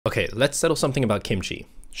Okay, let's settle something about kimchi.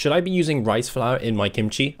 Should I be using rice flour in my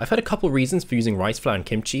kimchi? I've had a couple reasons for using rice flour in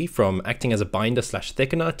kimchi, from acting as a binder slash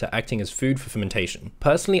thickener to acting as food for fermentation.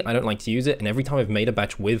 Personally, I don't like to use it, and every time I've made a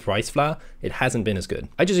batch with rice flour, it hasn't been as good.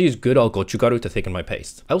 I just use good old gochugaru to thicken my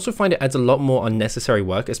paste. I also find it adds a lot more unnecessary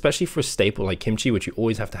work, especially for a staple like kimchi, which you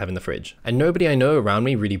always have to have in the fridge. And nobody I know around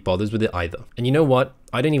me really bothers with it either. And you know what?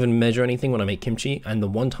 I don't even measure anything when I make kimchi, and the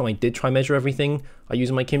one time I did try measure everything I use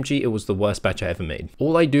in my kimchi, it was the worst batch I ever made.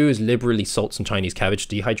 All I do is liberally salt some Chinese cabbage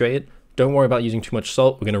to dehydrate it. Don't worry about using too much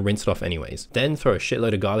salt, we're going to rinse it off anyways. Then throw a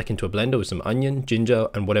shitload of garlic into a blender with some onion, ginger,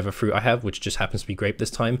 and whatever fruit I have, which just happens to be grape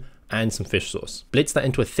this time, and some fish sauce. Blitz that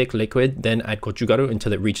into a thick liquid, then add gochugaru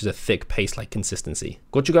until it reaches a thick paste-like consistency.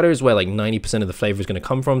 Gochugaru is where like 90% of the flavor is going to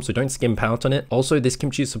come from, so don't skimp out on it. Also, this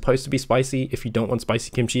kimchi is supposed to be spicy. If you don't want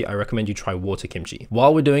spicy kimchi, I recommend you try water kimchi.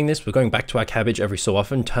 While we're doing this, we're going back to our cabbage every so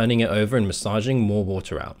often, turning it over and massaging more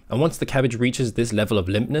water out. And once the cabbage reaches this level of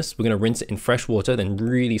limpness, we're going to rinse it in fresh water, then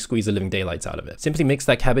really squeeze the living daylights out of it. Simply mix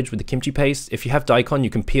that cabbage with the kimchi paste. If you have daikon, you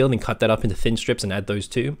can peel and cut that up into thin strips and add those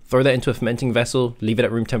too. Throw that into a fermenting vessel, leave it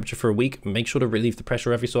at room temperature for a week, make sure to relieve the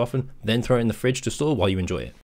pressure every so often, then throw it in the fridge to store while you enjoy it.